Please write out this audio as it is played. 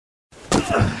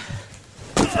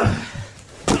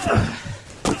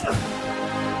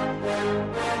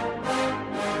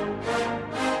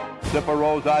Zipper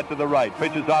rolls out to the right,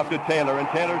 pitches off to Taylor, and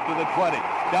Taylor's to the 20,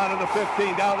 down to the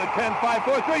 15, down to the 10, 5,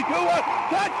 4, 3, 2, 1.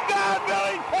 Touchdown,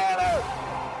 Billy Taylor!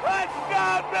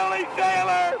 Touchdown, Billy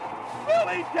Taylor!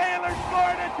 Billy Taylor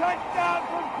scored a touchdown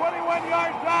from 21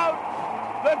 yards out.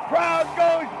 The crowd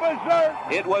goes berserk.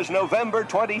 It was November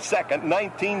 22nd,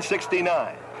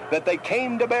 1969. That they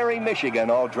came to Barry, Michigan,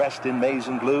 all dressed in maize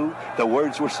and blue. The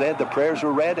words were said, the prayers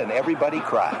were read, and everybody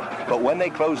cried. But when they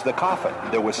closed the coffin,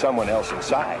 there was someone else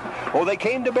inside. Oh, they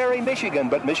came to Barry, Michigan,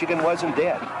 but Michigan wasn't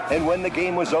dead. And when the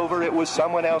game was over, it was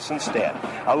someone else instead.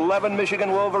 11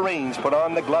 Michigan Wolverines put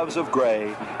on the gloves of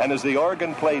gray, and as the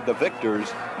organ played the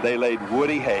victors, they laid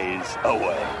Woody Hayes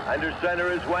away. Under center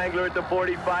is Wangler at the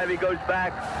 45. He goes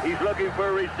back. He's looking for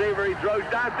a receiver. He throws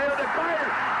downfield to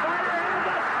Carter.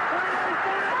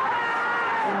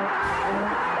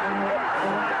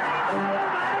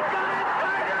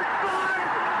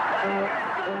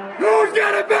 Who's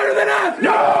got it better than us?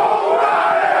 Nobody!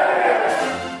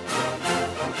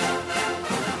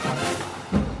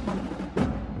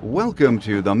 Welcome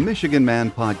to the Michigan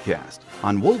Man Podcast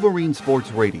on Wolverine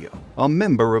Sports Radio, a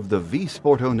member of the V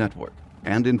Sporto Network,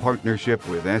 and in partnership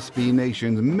with SB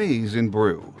Nation's Maize and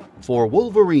Brew, for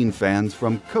Wolverine fans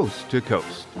from coast to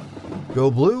coast.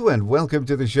 Go Blue and welcome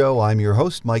to the show. I'm your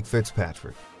host, Mike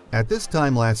Fitzpatrick. At this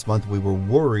time last month, we were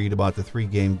worried about the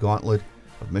three-game gauntlet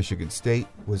of Michigan State,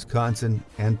 Wisconsin,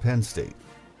 and Penn State.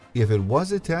 If it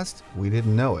was a test, we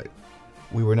didn't know it.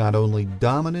 We were not only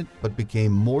dominant, but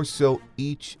became more so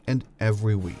each and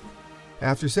every week.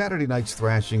 After Saturday night's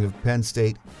thrashing of Penn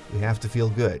State, we have to feel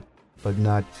good, but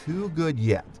not too good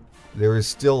yet. There is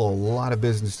still a lot of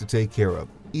business to take care of,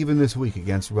 even this week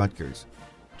against Rutgers.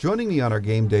 Joining me on our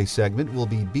game day segment will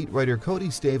be beat writer Cody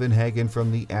Stavenhagen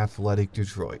from The Athletic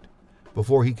Detroit.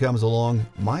 Before he comes along,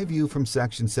 my view from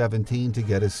Section 17 to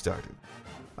get us started.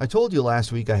 I told you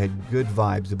last week I had good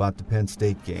vibes about the Penn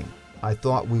State game. I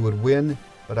thought we would win,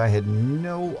 but I had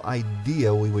no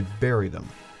idea we would bury them.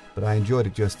 But I enjoyed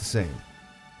it just the same.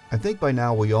 I think by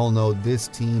now we all know this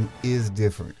team is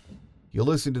different. You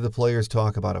listen to the players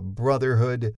talk about a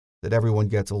brotherhood, that everyone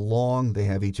gets along, they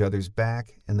have each other's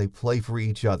back, and they play for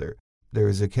each other. There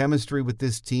is a chemistry with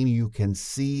this team you can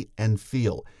see and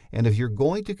feel. And if you're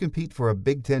going to compete for a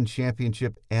Big Ten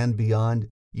championship and beyond,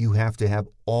 you have to have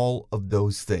all of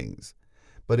those things.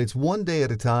 But it's one day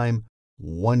at a time,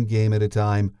 one game at a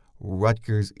time.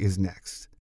 Rutgers is next.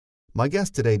 My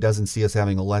guest today doesn't see us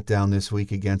having a letdown this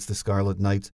week against the Scarlet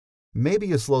Knights.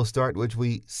 Maybe a slow start, which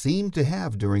we seem to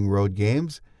have during road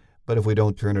games. But if we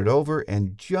don't turn it over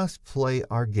and just play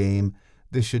our game,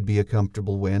 this should be a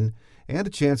comfortable win and a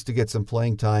chance to get some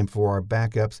playing time for our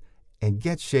backups and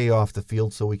get Shea off the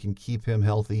field so we can keep him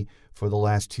healthy for the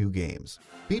last two games.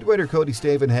 Beat writer Cody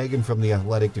Stavenhagen from The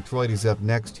Athletic Detroit is up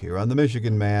next here on The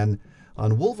Michigan Man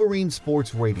on Wolverine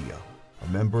Sports Radio, a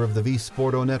member of the V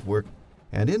Sporto Network,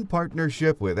 and in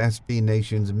partnership with SB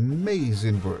Nation's Maize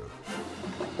and Brew.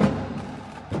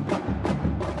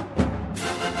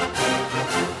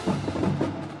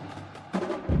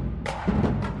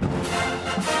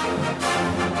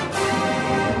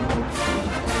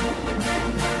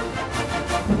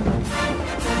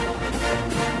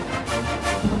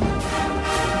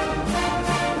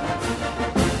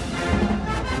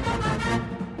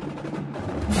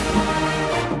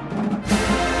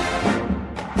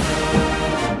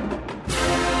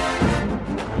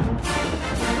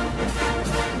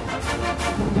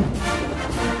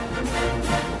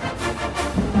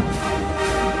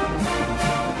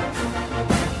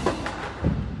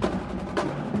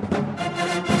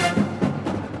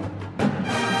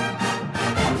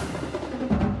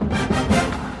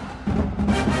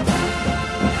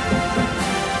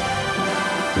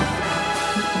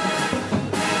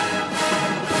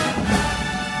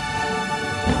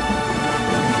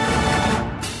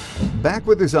 Back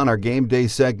with us on our game day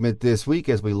segment this week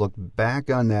as we look back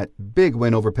on that big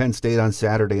win over Penn State on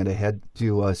Saturday and ahead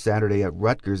to Saturday at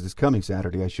Rutgers, this coming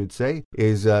Saturday, I should say,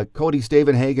 is Cody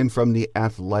Stavenhagen from The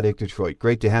Athletic Detroit.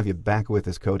 Great to have you back with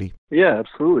us, Cody. Yeah,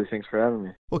 absolutely. Thanks for having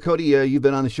me. Well, Cody, you've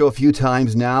been on the show a few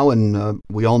times now, and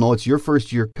we all know it's your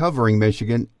first year covering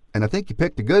Michigan, and I think you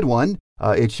picked a good one.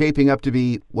 It's shaping up to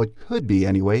be what could be,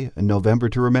 anyway, a November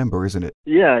to remember, isn't it?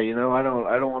 Yeah, I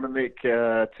don't want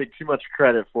to take too much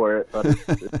credit for it, but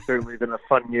it's certainly been a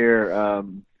fun year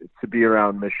to be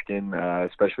around Michigan,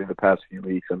 especially the past few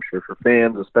weeks. I'm sure for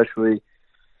fans, especially,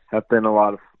 have been a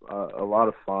lot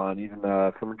of fun. Even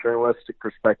from a journalistic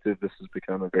perspective, this has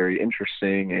become a very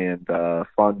interesting and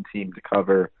fun team to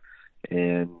cover,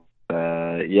 and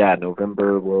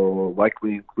November will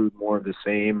likely include more of the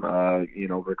same.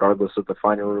 Regardless of the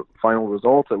final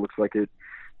result, it looks like it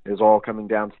is all coming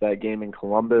down to that game in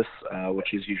Columbus,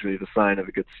 which is usually the sign of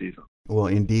a good season. Well,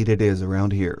 indeed it is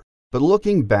around here. But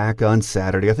looking back on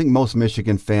Saturday, I think most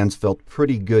Michigan fans felt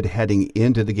pretty good heading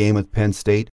into the game with Penn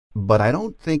State, but I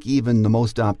don't think even the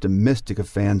most optimistic of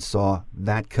fans saw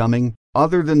that coming.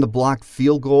 Other than the blocked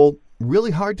field goal,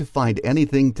 really hard to find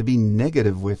anything to be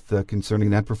negative with concerning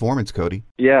that performance, Cody.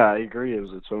 Yeah, I agree. It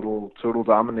was a total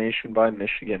domination by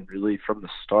Michigan, really from the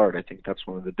start. I think that's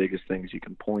one of the biggest things you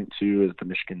can point to is the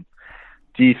Michigan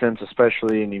defense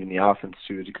especially, and even the offense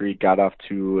to a degree, got off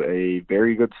to a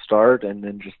very good start and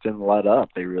then just didn't let up.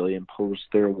 They really imposed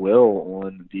their will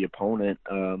on the opponent,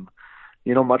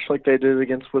 much like they did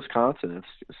against Wisconsin.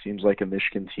 It seems like a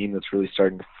Michigan team that's really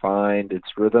starting to find its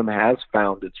rhythm, has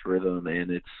found its rhythm and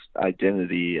its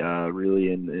identity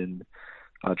really in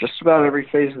just about every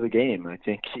phase of the game. I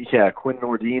think, Quinn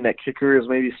Nordin at kicker is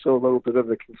maybe still a little bit of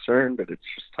a concern, but it's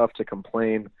just tough to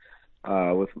complain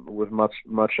with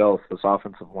much else. This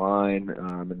offensive line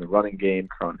in the running game,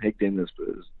 Karan Higdon,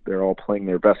 they're all playing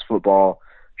their best football.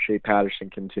 Shea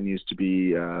Patterson continues to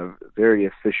be very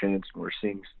efficient. We're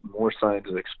seeing more signs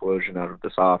of explosion out of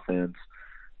this offense.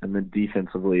 And then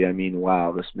defensively,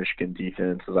 wow, this Michigan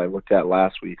defense, as I looked at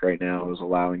last week right now, is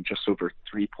allowing just over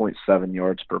 3.7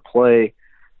 yards per play,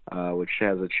 which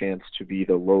has a chance to be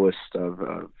the lowest of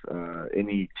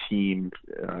any team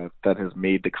that has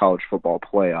made the college football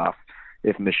playoff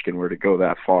if Michigan were to go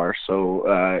that far. So,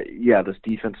 this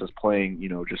defense is playing,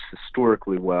 just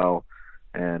historically well,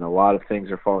 and a lot of things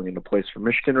are falling into place for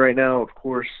Michigan right now. Of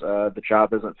course, the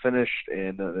job isn't finished,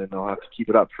 and they'll have to keep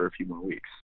it up for a few more weeks.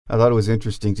 I thought it was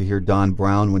interesting to hear Don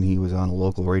Brown, when he was on a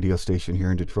local radio station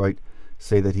here in Detroit,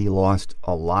 say that he lost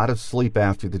a lot of sleep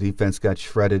after the defense got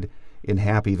shredded in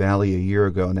Happy Valley a year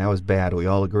ago, and that was bad. We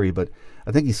all agree, but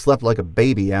I think he slept like a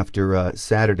baby after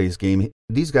Saturday's game.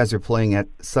 These guys are playing at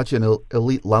such an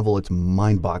elite level, it's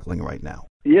mind-boggling right now.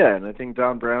 Yeah, and I think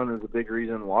Don Brown is a big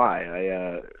reason why.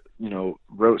 I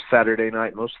wrote Saturday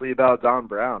night mostly about Don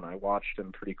Brown. I watched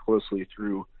him pretty closely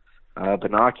through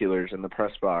binoculars in the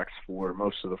press box for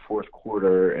most of the fourth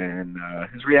quarter, and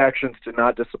his reactions did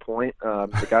not disappoint.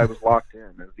 The guy was locked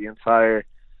in. As the entire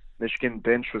Michigan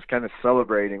bench was kind of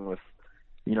celebrating with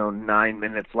 9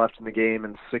 minutes left in the game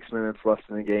and 6 minutes left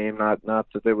in the game. Not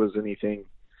that there was anything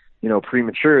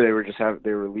premature.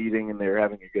 They were leading and they were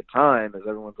having a good time as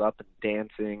everyone's up and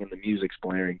dancing and the music's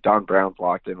blaring. Don Brown's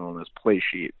locked in on his play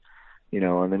sheet,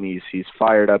 and then he's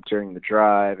fired up during the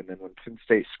drive. And then when Penn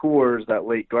State scores that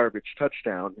late garbage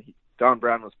touchdown, Don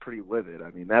Brown was pretty livid.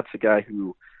 That's a guy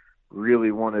who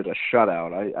really wanted a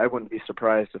shutout. I wouldn't be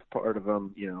surprised if part of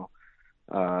him,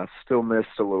 still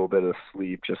missed a little bit of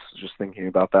sleep just thinking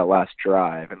about that last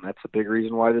drive. And that's a big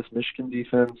reason why this Michigan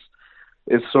defense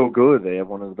is so good. They have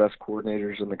one of the best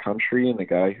coordinators in the country and a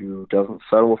guy who doesn't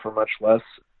settle for much less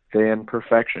than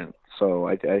perfection. So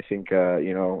I think,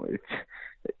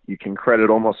 you can credit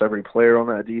almost every player on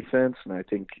that defense. And I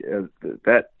think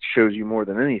that shows you more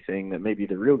than anything that maybe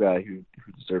the real guy who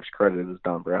deserves credit is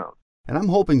Don Brown. And I'm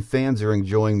hoping fans are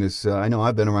enjoying this. I know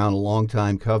I've been around a long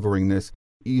time covering this.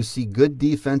 You see good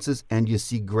defenses and you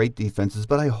see great defenses,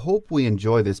 but I hope we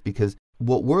enjoy this because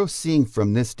what we're seeing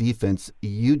from this defense,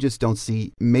 you just don't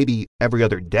see maybe every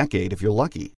other decade if you're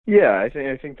lucky. Yeah, I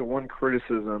think the one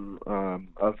criticism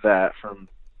of that from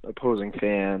opposing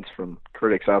fans, from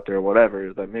critics out there, whatever,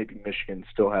 is that maybe Michigan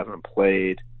still haven't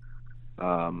played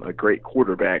a great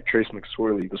quarterback. Trace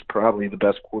McSorley was probably the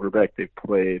best quarterback they've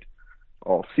played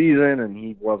all season, and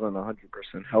he wasn't 100%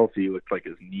 healthy. It looked like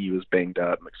his knee was banged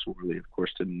up. McSorley, of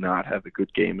course, did not have a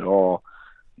good game at all.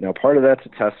 Now, part of that's a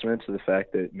testament to the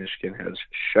fact that Michigan has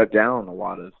shut down a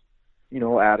lot of,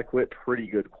 adequate, pretty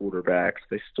good quarterbacks.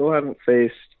 They still haven't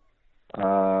faced,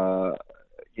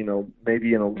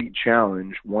 maybe an elite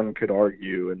challenge, one could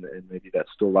argue, and maybe that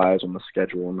still lies on the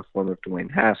schedule in the form of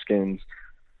Dwayne Haskins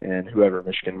and whoever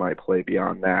Michigan might play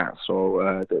beyond that.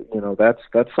 So,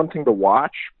 that's something to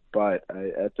watch. But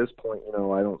at this point,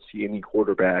 I don't see any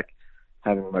quarterback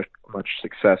having much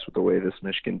success with the way this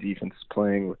Michigan defense is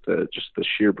playing, with just the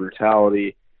sheer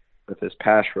brutality that this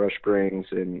pass rush brings.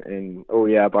 And oh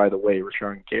yeah, by the way,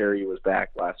 Rashawn Gary was back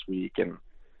last week and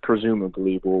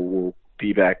presumably will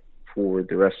be back for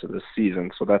the rest of the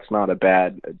season. So that's not a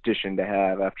bad addition to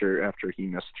have after he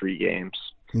missed 3 games.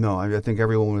 No, I think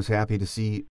everyone was happy to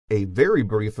see a very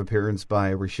brief appearance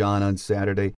by Rashawn on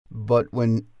Saturday. But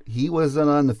when he wasn't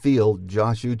on the field,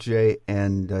 Josh Uche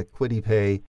and Kwity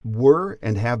Paye were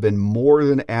and have been more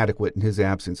than adequate in his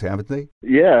absence, haven't they?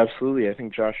 Yeah, absolutely. I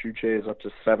think Josh Uche is up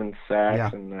to 7 sacks,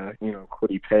 Yeah. and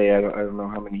Kwity Paye, I don't know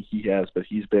how many he has, but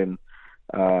he's been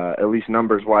at least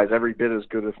numbers-wise every bit as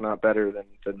good, if not better,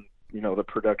 than the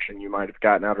production you might have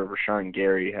gotten out of Rashawn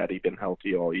Gary had he been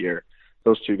healthy all year.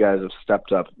 Those two guys have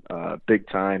stepped up big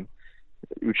time.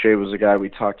 Uche was a guy we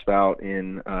talked about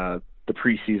in the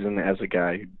preseason as a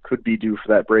guy who could be due for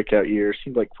that breakout year.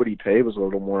 Seemed like Kwity Paye was a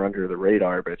little more under the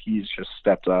radar, but he's just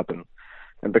stepped up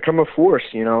and become a force,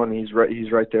 and he's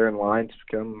right there in line to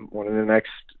become one of the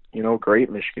next,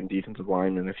 great Michigan defensive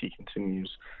linemen if he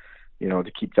continues,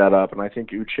 to keep that up. And I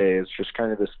think Uche is just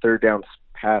kind of this third down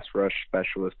pass rush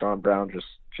specialist. Don Brown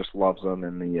just loves him,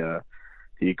 and the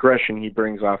aggression he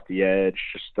brings off the edge,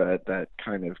 just that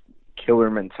kind of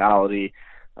killer mentality,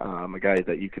 a guy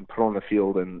that you can put on the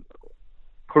field on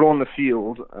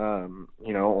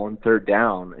third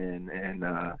down, and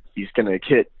he's going to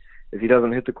get, if he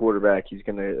doesn't hit the quarterback, he's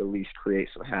going to at least create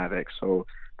some havoc. So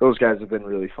those guys have been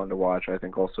really fun to watch. I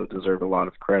think also deserve a lot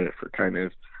of credit for kind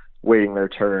of waiting their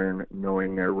turn,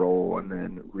 knowing their role, and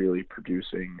then really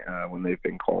producing when they've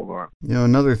been called on.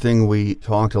 Another thing we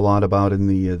talked a lot about in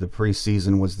the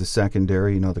preseason was the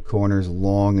secondary, the corners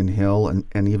Long and Hill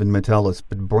and even Metellus.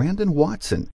 But Brandon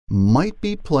Watson might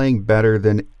be playing better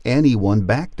than anyone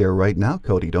back there right now,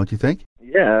 Cody, don't you think?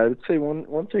 Yeah, I would say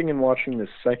one thing in watching this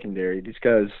secondary, these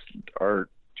guys have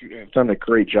done a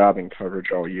great job in coverage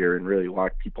all year and really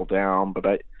locked people down. But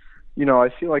I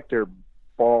feel like their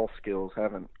ball skills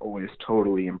haven't always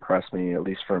totally impressed me, at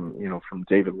least from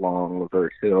David Long,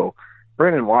 Lavert Hill.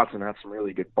 Brandon Watson has some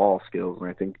really good ball skills, and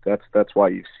I think that's why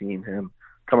you've seen him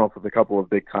come up with a couple of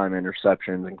big-time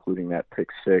interceptions, including that pick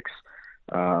six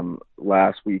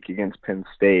last week against Penn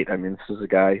State. I mean, this is a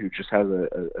guy who just has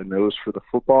a nose for the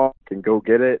football, can go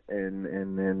get it, and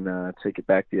then take it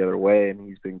back the other way, and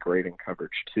he's been great in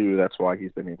coverage too. That's why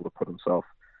he's been able to put himself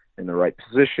in the right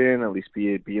position, at least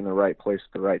be in the right place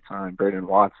at the right time. Brandon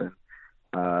Watson,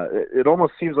 it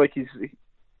almost seems like he's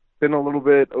been a little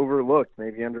bit overlooked,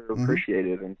 maybe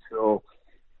underappreciated until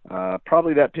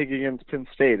probably that pick against Penn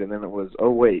State, and then it was, oh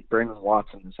wait, Brandon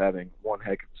Watson is having one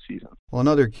heck of a season. Well,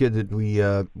 another kid that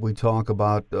we talk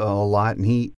about a lot, and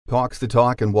he talks the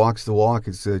talk and walks the walk,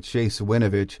 is Chase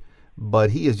Winovich,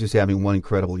 but he is just having one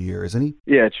incredible year, isn't he?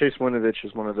 Yeah, Chase Winovich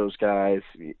is one of those guys.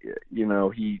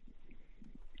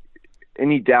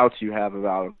 Any doubts you have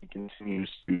about him, he continues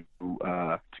to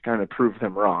kind of prove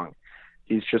them wrong.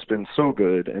 He's just been so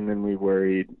good, and then we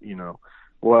worried,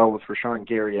 well, with Rashawn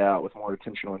Gary out, with more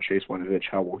attention on Chase Winovich,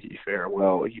 how will he fare?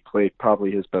 Well, he played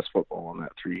probably his best football on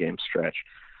that 3-game stretch.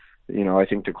 I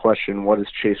think the question, what is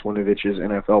Chase Winovich's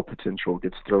NFL potential,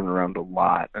 gets thrown around a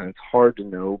lot, and it's hard to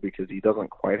know because he doesn't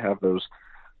quite have those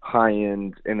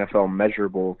high-end NFL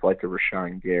measurables like a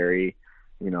Rashawn Gary.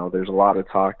 There's a lot of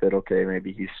talk that, okay,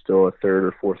 maybe he's still a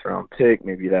 3rd or 4th round pick.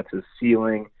 Maybe that's his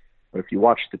ceiling. But if you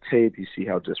watch the tape, you see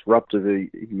how disruptive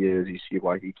he is. You see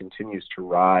why he continues to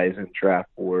rise in draft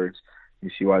boards. You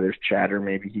see why there's chatter.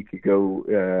 Maybe he could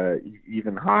go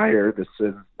even higher. This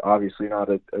is obviously not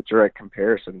a direct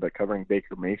comparison, but covering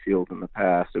Baker Mayfield in the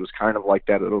past, it was kind of like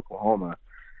that at Oklahoma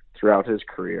throughout his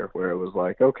career, where it was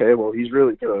like, okay, well, he's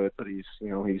really good, but he's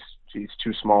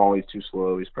too small, he's too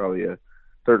slow, he's probably a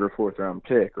 3rd or 4th round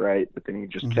pick, right? But then he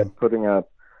just kept putting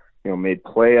up, made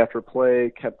play after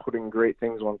play, kept putting great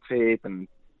things on tape, and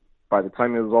by the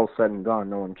time it was all said and done,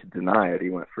 no one could deny it.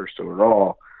 He went first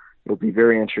overall. It'll be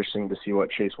very interesting to see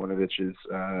what Chase Winovich's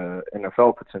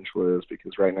NFL potential is,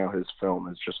 because right now his film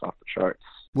is just off the charts.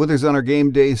 With us on our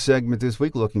Game Day segment this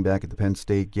week, looking back at the Penn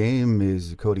State game,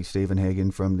 is Cody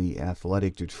Stavenhagen from the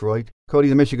Athletic Detroit. Cody,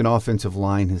 the Michigan offensive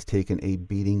line has taken a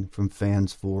beating from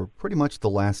fans for pretty much the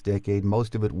last decade,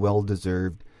 most of it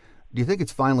well-deserved. Do you think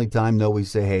it's finally time, though, we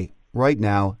say, hey, right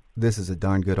now, this is a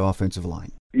darn good offensive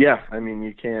line? Yeah, I mean,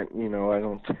 you can't,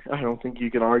 I don't think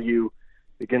you can argue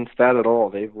against that at all.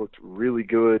 They've looked really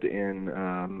good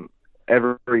in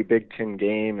every Big Ten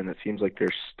game, and it seems like they're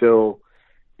still,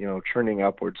 trending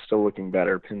upwards, still looking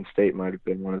better. Penn State might have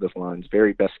been one of this line's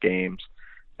very best games.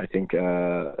 I think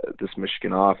this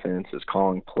Michigan offense is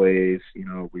calling plays.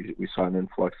 We saw an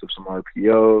influx of some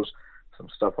RPOs, some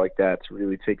stuff like that, to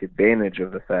really take advantage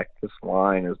of the fact this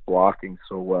line is blocking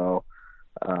so well.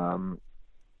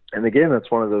 And again,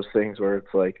 that's one of those things where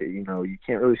it's like, you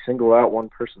can't really single out one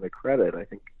person to credit. I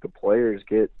think the players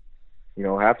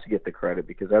have to get the credit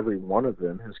because every one of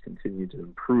them has continued to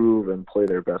improve and play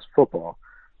their best football.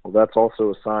 Well, that's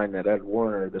also a sign that Ed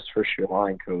Warner, this first-year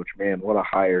line coach, man, what a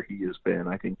hire he has been.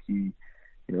 I think he,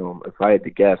 if I had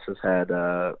to guess, has had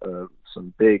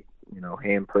some big,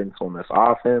 handprints on this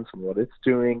offense and what it's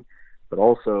doing. but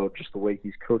also just the way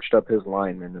he's coached up his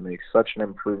linemen to make such an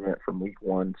improvement from week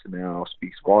 1 to now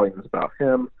speaks volumes about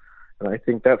him. And I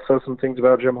think that says some things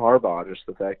about Jim Harbaugh, just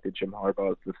the fact that Jim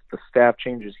Harbaugh, the staff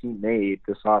changes he made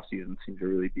this offseason seem to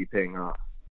really be paying off.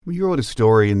 Well, you wrote a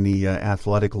story in the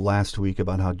Athletic last week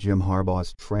about how Jim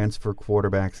Harbaugh's transfer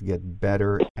quarterbacks get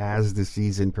better as the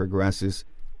season progresses.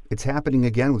 It's happening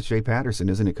again with Shea Patterson,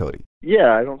 isn't it, Cody?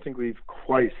 Yeah, I don't think we've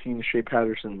quite seen Shea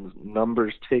Patterson's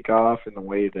numbers take off in the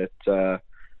way that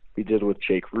we did with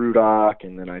Jake Rudock,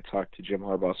 and then I talked to Jim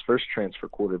Harbaugh's first transfer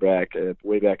quarterback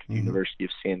way back at the University of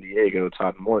San Diego,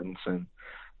 Todd Mortensen.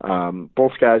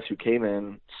 Both guys who came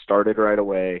in, started right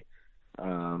away,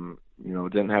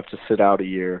 didn't have to sit out a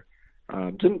year.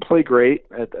 Didn't play great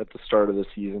at the start of the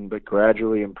season, but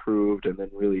gradually improved and then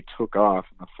really took off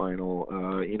in the final,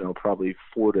 probably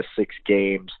 4 to 6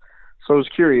 games. So I was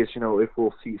curious, if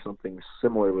we'll see something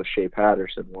similar with Shea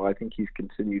Patterson. Well, I think he's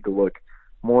continued to look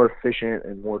more efficient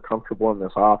and more comfortable in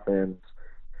this offense.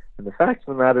 And the fact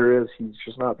of the matter is he's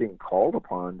just not being called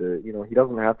upon to, he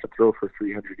doesn't have to throw for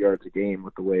 300 yards a game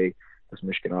with the way this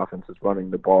Michigan offense is running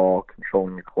the ball,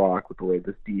 controlling the clock, with the way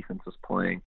this defense is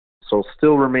playing. So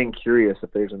still remain curious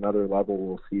if there's another level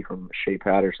we'll see from Shea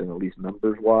Patterson, at least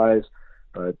numbers-wise.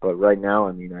 But right now,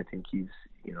 I think he's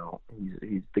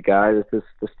the guy that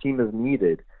this team has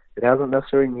needed. It hasn't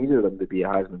necessarily needed him to be a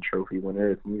Heisman Trophy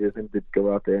winner. It's needed him to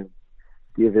go out there and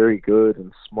be a very good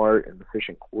and smart and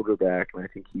efficient quarterback. And I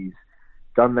think he's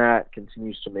done that,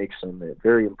 continues to make some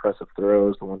very impressive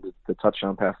throws. The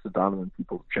touchdown pass to Donovan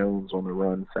Peoples-Jones on the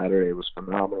run Saturday was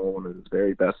phenomenal, one of his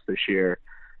very best this year.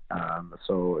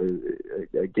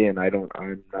 Again,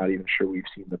 I'm not even sure we've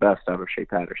seen the best out of Shea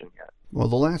Patterson yet. Well,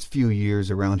 the last few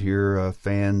years around here,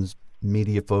 fans,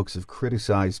 media folks have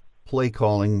criticized play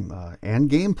calling and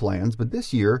game plans, but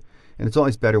this year, and it's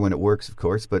always better when it works, of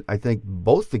course, but I think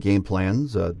both the game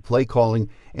plans, play calling,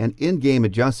 and in-game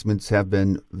adjustments have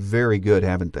been very good,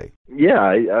 haven't they? Yeah,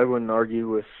 I wouldn't argue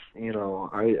with,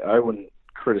 I wouldn't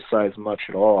criticize much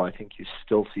at all. I think you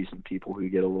still see some people who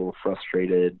get a little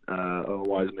frustrated.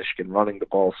 Why is Michigan running the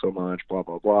ball so much, blah,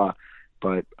 blah, blah.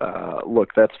 But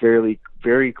look, that's very,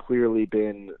 very clearly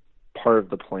been part of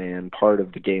the plan, part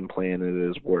of the game plan. It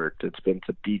has worked. It's been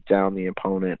to beat down the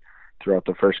opponent throughout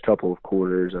the first couple of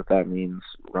quarters. If that means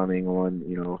running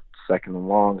on, second and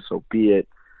long, so be it.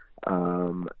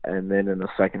 And then in the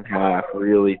second half,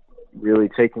 really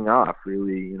taking off,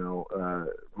 really,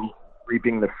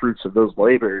 reaping the fruits of those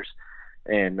labors.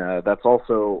 And that's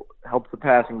also helped the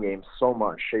passing game so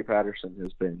much. Shea Patterson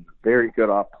has been very good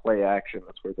off play action.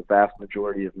 That's where the vast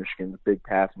majority of Michigan's big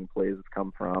passing plays have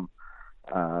come from.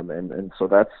 And so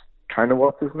that's kind of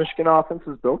what this Michigan offense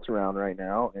is built around right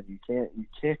now. And you can't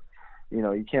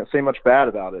say much bad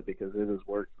about it because it has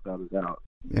worked without a doubt.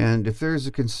 And if there's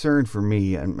a concern for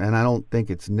me, and I don't think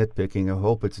it's nitpicking, I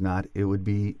hope it's not, it would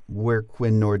be where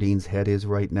Quinn Nordine's head is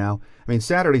right now. I mean,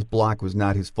 Saturday's block was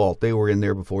not his fault. They were in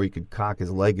there before he could cock his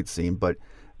leg, it seemed, but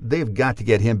they've got to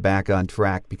get him back on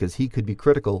track because he could be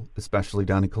critical, especially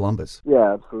down in Columbus.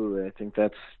 Yeah, absolutely. I think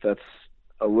that's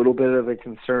a little bit of a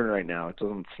concern right now. It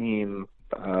doesn't seem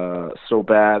so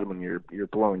bad when you're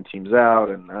blowing teams out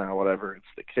and whatever, it's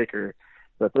the kicker.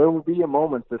 But there will be a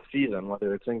moment this season,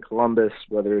 whether it's in Columbus,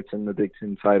 whether it's in the Big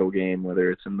Ten title game, whether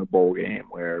it's in the bowl game,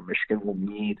 where Michigan will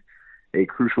need a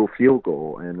crucial field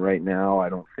goal. And right now, I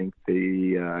don't think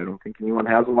anyone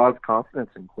has a lot of confidence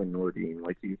in Quinn Nordine,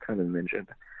 like you kind of mentioned.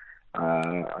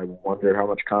 I wonder how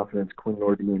much confidence Quinn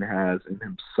Nordine has in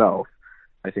himself.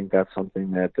 I think that's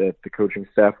something that the coaching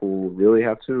staff will really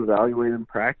have to evaluate in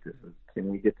practice. Can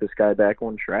we get this guy back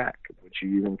on track? Would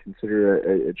you even consider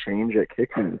a change at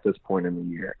kicking at this point in the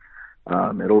year?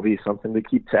 It'll be something to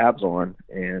keep tabs on,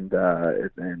 and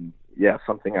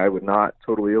something I would not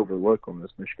totally overlook on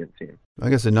this Michigan team. I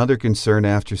guess another concern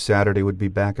after Saturday would be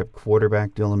backup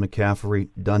quarterback Dylan McCaffrey,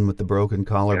 done with the broken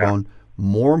collarbone. Yeah.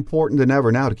 More important than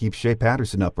ever now to keep Shea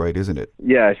Patterson upright, isn't it?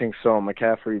 Yeah, I think so.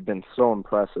 McCaffrey's been so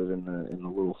impressive in the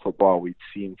little football we've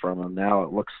seen from him. Now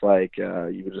it looks like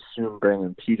you would assume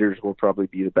Brandon Peters will probably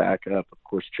be the backup. Of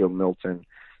course, Joe Milton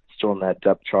still in that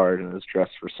depth chart and is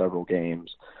dressed for several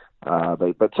games.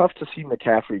 But tough to see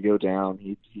McCaffrey go down.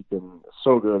 He's been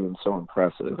so good and so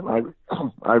impressive, and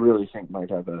I really think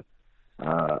might have a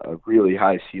really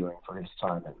high ceiling for his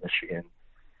time at Michigan.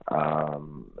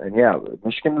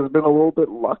 Michigan has been a little bit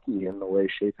lucky in the way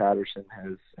Shea Patterson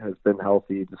has been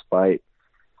healthy despite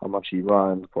how much he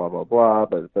runs, blah, blah, blah.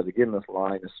 But again, this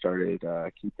line has started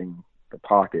keeping the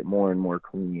pocket more and more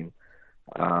clean.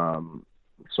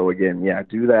 So again,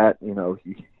 do that.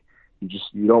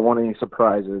 you don't want any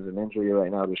surprises. An injury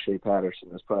right now to Shea Patterson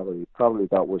is probably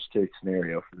about worst case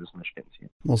scenario for this Michigan team.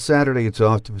 Well, Saturday it's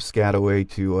off to Piscataway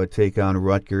to take on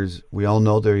Rutgers. We all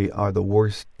know they are the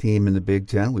worst team in the Big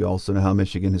Ten. We also know how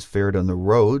Michigan has fared on the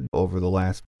road over the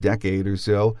last decade or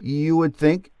so. You would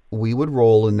think we would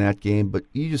roll in that game, but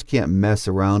you just can't mess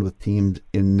around with teams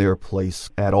in their place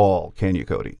at all, can you,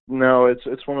 Cody? No,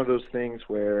 it's one of those things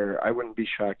where I wouldn't be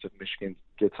shocked if Michigan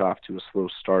gets off to a slow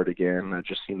start again. That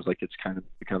just seems like it's kind of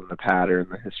become the pattern,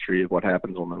 the history of what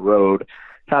happens on the road. It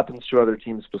happens to other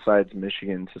teams besides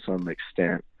Michigan to some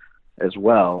extent as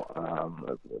well.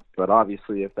 But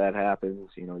obviously, if that happens,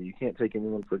 you can't take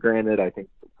anyone for granted. I think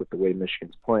with the way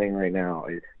Michigan's playing right now,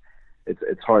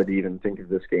 it's hard to even think of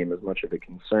this game as much of a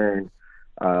concern.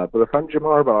 But if I'm Jim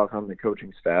Harbaugh on the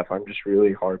coaching staff, I'm just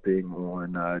really harping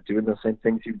on doing the same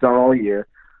things you've done all year.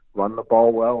 Run the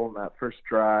ball well on that first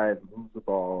drive, move the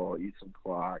ball, eat some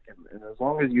clock. And as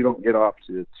long as you don't get off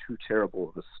to too terrible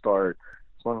of a start,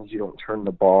 as long as you don't turn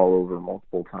the ball over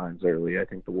multiple times early, I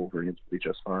think the Wolverines will be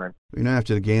just fine.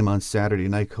 After the game on Saturday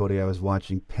night, Cody, I was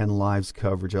watching Penn Live's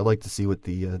coverage. I like to see what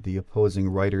the opposing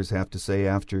writers have to say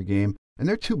after a game. And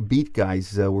their two beat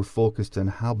guys were focused on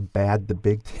how bad the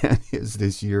Big Ten is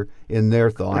this year in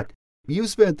their thought. You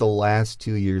spent the last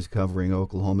 2 years covering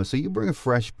Oklahoma, so you bring a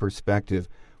fresh perspective.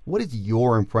 What is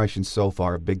your impression so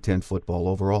far of Big Ten football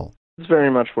overall? It's very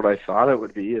much what I thought it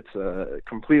would be. It's a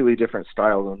completely different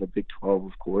style than the Big 12,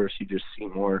 of course. You just see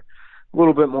a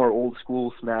little bit more old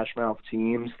school smash mouth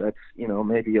teams. That's,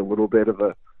 maybe a little bit of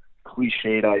a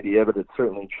cliched idea, but it's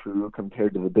certainly true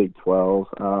compared to the Big 12.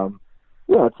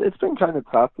 Yeah, it's been kind of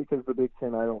tough because the Big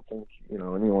Ten, I don't think,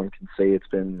 anyone can say it's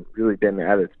really been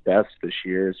at its best this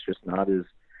year. It's just not as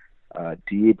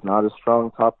deep, not as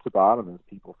strong top to bottom as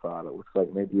people thought. It looks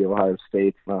like maybe Ohio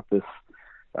State's not this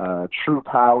true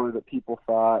power that people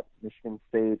thought. Michigan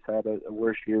State's had a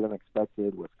worse year than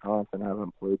expected. Wisconsin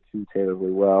hasn't played too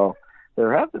terribly well.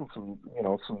 There have been some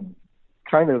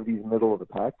kind of these middle of the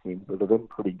pack teams that have been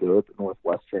pretty good. The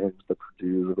Northwesterns, the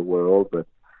Purdue's of the world, but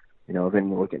then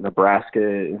you look at Nebraska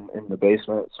in the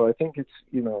basement. So I think it's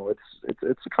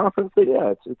a conference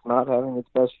that it's not having its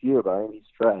best year by any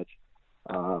stretch.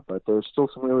 But there's still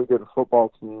some really good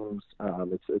football teams.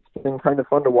 It's been kind of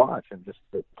fun to watch and just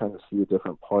to kind of see a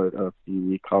different part of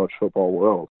the college football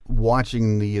world.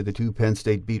 Watching the two Penn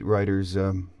State beat writers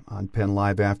on Penn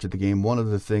Live after the game, one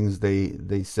of the things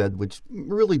they said, which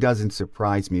really doesn't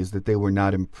surprise me, is that they were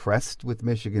not impressed with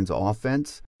Michigan's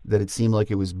offense, that it seemed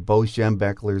like it was Bo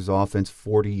Schembechler's offense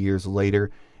 40 years later,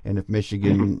 and if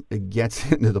Michigan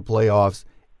gets into the playoffs,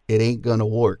 it ain't going to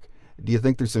work. Do you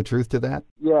think there's some truth to that?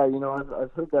 Yeah,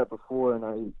 I've heard that before, and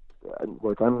I'm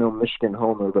no Michigan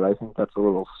homer, but I think that's a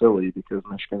little silly because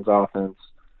Michigan's offense,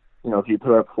 if you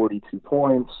put up 42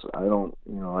 points, I don't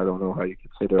know how you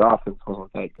could say their offense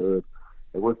wasn't that good.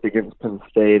 It worked against Penn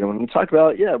State, and when you talk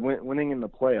about winning in the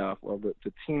playoff, well,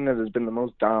 the team that has been the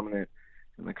most dominant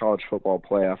in the college football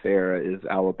playoff era is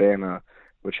Alabama,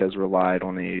 which has relied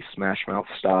on a smash mouth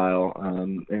style,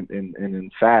 and in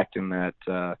fact, in that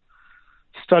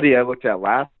study I looked at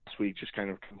last week, just kind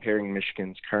of comparing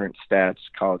Michigan's current stats,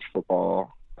 college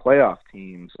football playoff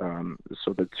teams.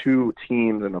 So the two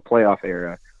teams in the playoff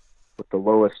era with the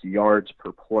lowest yards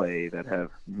per play that have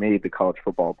made the college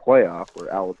football playoff were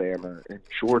Alabama and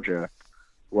Georgia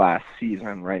last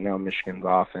season. Right now, Michigan's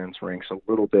offense ranks a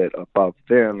little bit above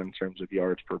them in terms of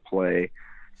yards per play.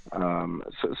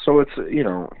 So it's,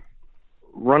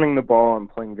 running the ball and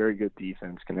playing very good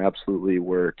defense can absolutely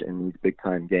work in these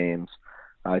big-time games.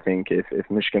 I think if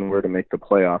Michigan were to make the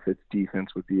playoff, its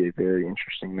defense would be a very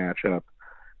interesting matchup,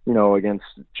 against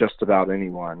just about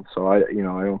anyone. So I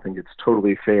don't think it's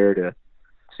totally fair to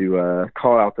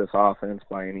call out this offense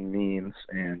by any means.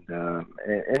 And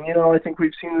I think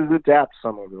we've seen it adapt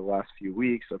some over the last few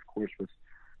weeks, of course, with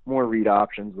more read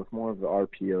options, with more of the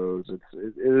RPOs. It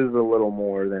is a little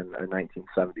more than a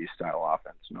 1970s style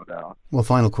offense, no doubt. Well,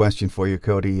 final question for you,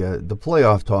 Cody. The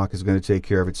playoff talk is going to take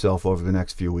care of itself over the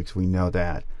next few weeks. We know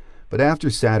that. But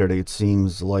after Saturday, it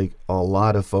seems like a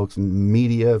lot of folks,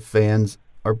 media, fans,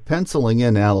 are penciling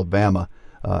in Alabama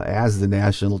as the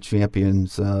national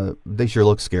champions. They sure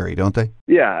look scary, don't they?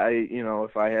 Yeah,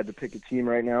 if I had to pick a team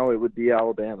right now, it would be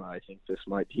Alabama. I think this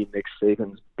might be Nick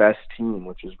Saban's best team,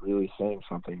 which is really saying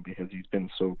something because he's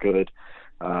been so good.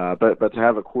 But to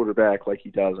have a quarterback like he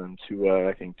does and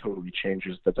I think totally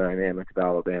changes the dynamic of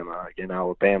Alabama. Again,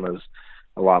 Alabama's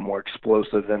a lot more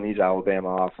explosive than these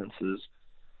Alabama offenses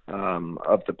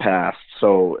of the past.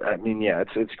 So,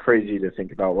 it's crazy to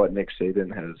think about what Nick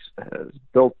Saban has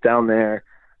built down there.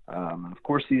 Of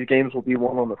course, these games will be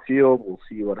won on the field. We'll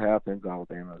see what happens.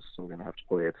 Alabama is still going to have to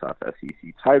play a tough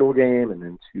SEC title game and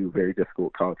then 2 very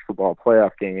difficult college football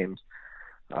playoff games.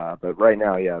 But right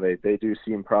now, yeah, they do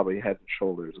seem probably head and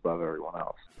shoulders above everyone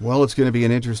else. Well, it's going to be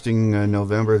an interesting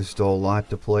November. There's still a lot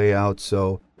to play out,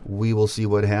 so we will see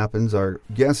what happens. Our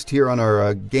guest here on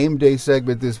our Game Day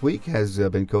segment this week has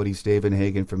been Cody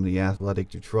Stavenhagen from the Athletic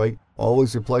Detroit.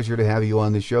 Always a pleasure to have you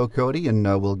on the show, Cody, and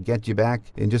we'll get you back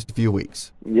in just a few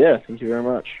weeks. Yeah, thank you very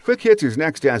much. Quick Hits is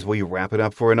next as we wrap it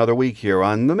up for another week here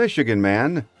on The Michigan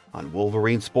Man on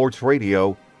Wolverine Sports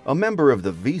Radio, a member of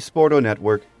the V Sporto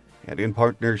Network, and in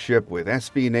partnership with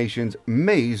SB Nation's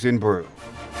Maize and Brew.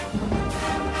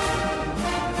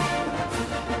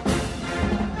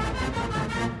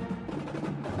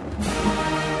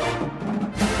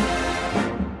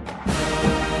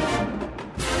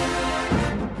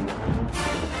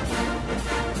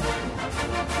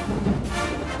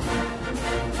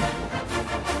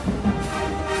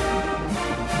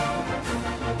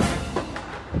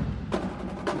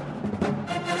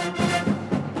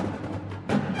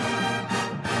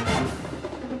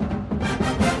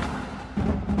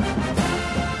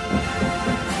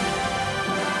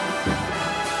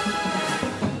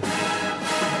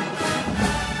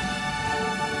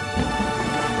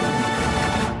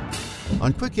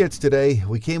 On Quick Hits today,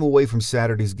 we came away from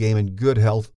Saturday's game in good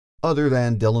health other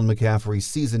than Dylan McCaffrey's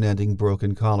season-ending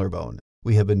broken collarbone.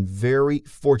 We have been very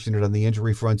fortunate on the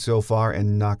injury front so far,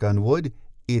 and knock on wood,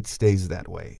 it stays that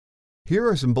way. Here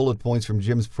are some bullet points from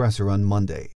Jim's presser on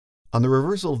Monday. On the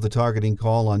reversal of the targeting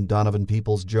call on Donovan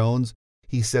Peoples-Jones,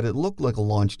 he said it looked like a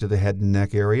launch to the head and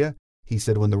neck area. He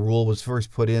said when the rule was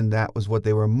first put in, that was what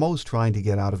they were most trying to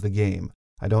get out of the game.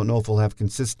 I don't know if we'll have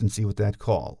consistency with that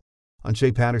call. On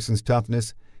Shea Patterson's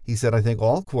toughness, he said, I think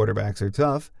all quarterbacks are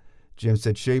tough. Jim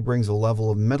said Shea brings a level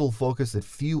of mental focus that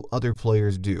few other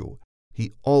players do.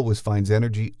 He always finds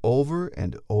energy over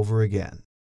and over again.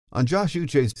 On Josh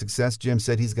Uche's success, Jim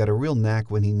said he's got a real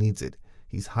knack when he needs it.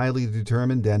 He's highly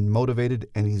determined and motivated,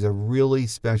 and he's a really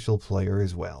special player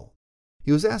as well.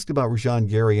 He was asked about Rashawn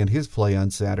Gary and his play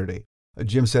on Saturday.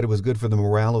 Jim said it was good for the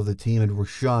morale of the team and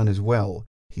Rashawn as well.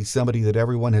 He's somebody that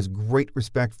everyone has great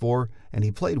respect for, and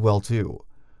he played well too.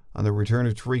 On the return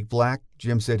of Tariq Black,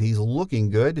 Jim said he's looking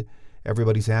good.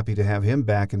 Everybody's happy to have him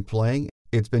back and playing.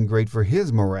 It's been great for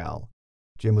his morale.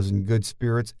 Jim was in good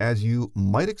spirits, as you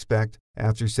might expect,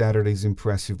 after Saturday's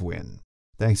impressive win.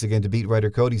 Thanks again to beat writer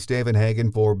Cody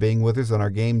Stavenhagen for being with us on our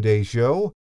Game Day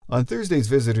show. On Thursday's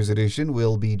Visitors Edition,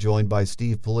 we'll be joined by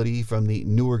Steve Politi from the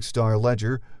Newark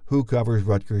Star-Ledger, who covers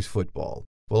Rutgers football.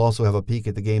 We'll also have a peek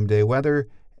at the game day weather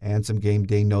and some game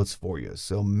day notes for you,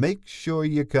 so make sure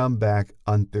you come back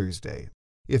on Thursday.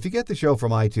 If you get the show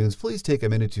from iTunes, please take a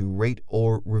minute to rate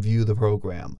or review the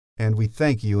program, and we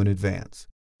thank you in advance.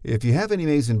 If you have any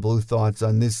Maize and Blue thoughts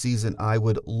on this season, I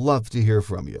would love to hear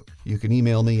from you. You can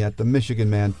email me at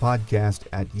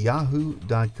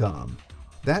themichiganmanpodcast@yahoo.com.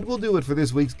 That will do it for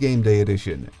this week's Game Day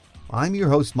edition. I'm your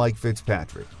host, Mike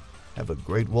Fitzpatrick. Have a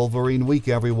great Wolverine week,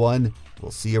 everyone.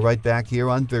 We'll see you right back here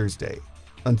on Thursday.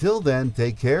 Until then,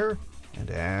 take care,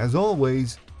 and as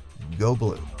always, go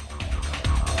Blue.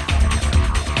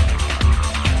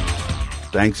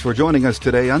 Thanks for joining us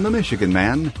today on The Michigan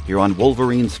Man, here on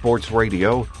Wolverine Sports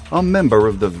Radio, a member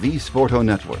of the V Sporto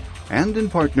Network, and in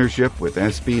partnership with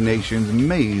SB Nation's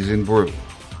Maize and Brew.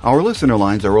 Our listener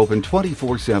lines are open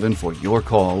 24/7 for your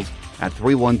calls at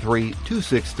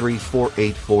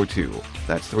 313-263-4842.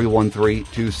 That's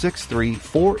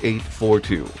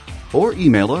 313-263-4842. Or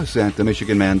email us at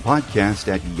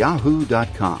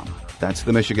themichiganmanpodcast@yahoo.com. That's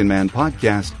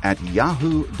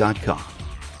themichiganmanpodcast@yahoo.com.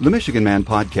 The Michigan Man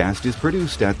Podcast is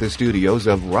produced at the studios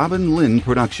of Robin Lynn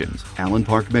Productions, Allen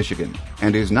Park, Michigan,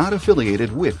 and is not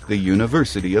affiliated with the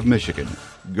University of Michigan.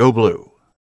 Go Blue!